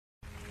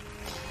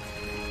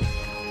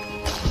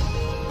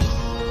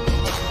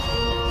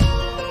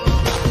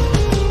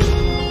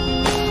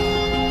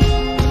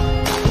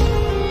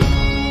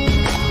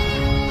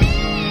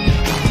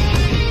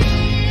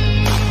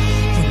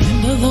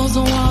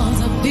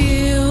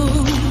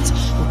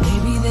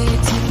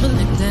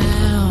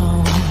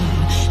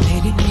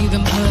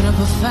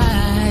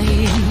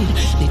fight.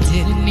 They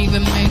didn't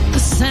even make a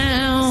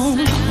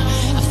sound.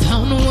 I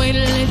found a way to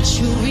let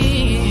you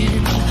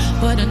in,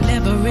 but I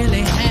never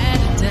really had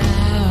a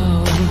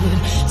doubt.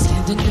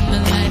 Standing in the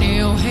light of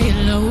your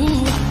halo,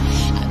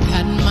 I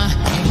got my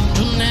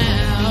angel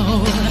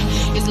now.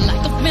 It's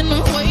like I've been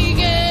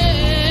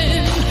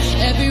awakened.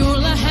 Every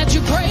rule I had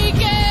you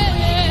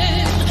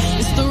breaking.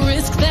 It's the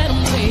risk that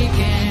I'm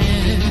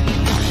taking.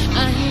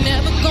 I ain't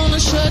never gonna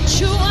shut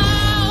you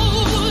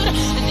out.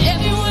 And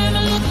everywhere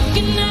I'm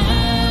looking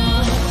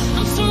now,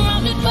 I'm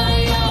surrounded by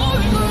your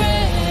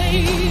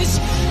embrace.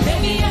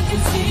 Baby, I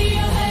can see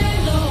your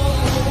halo.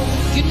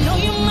 You know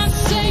you're my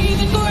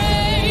saving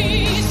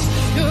grace.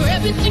 You're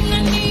everything I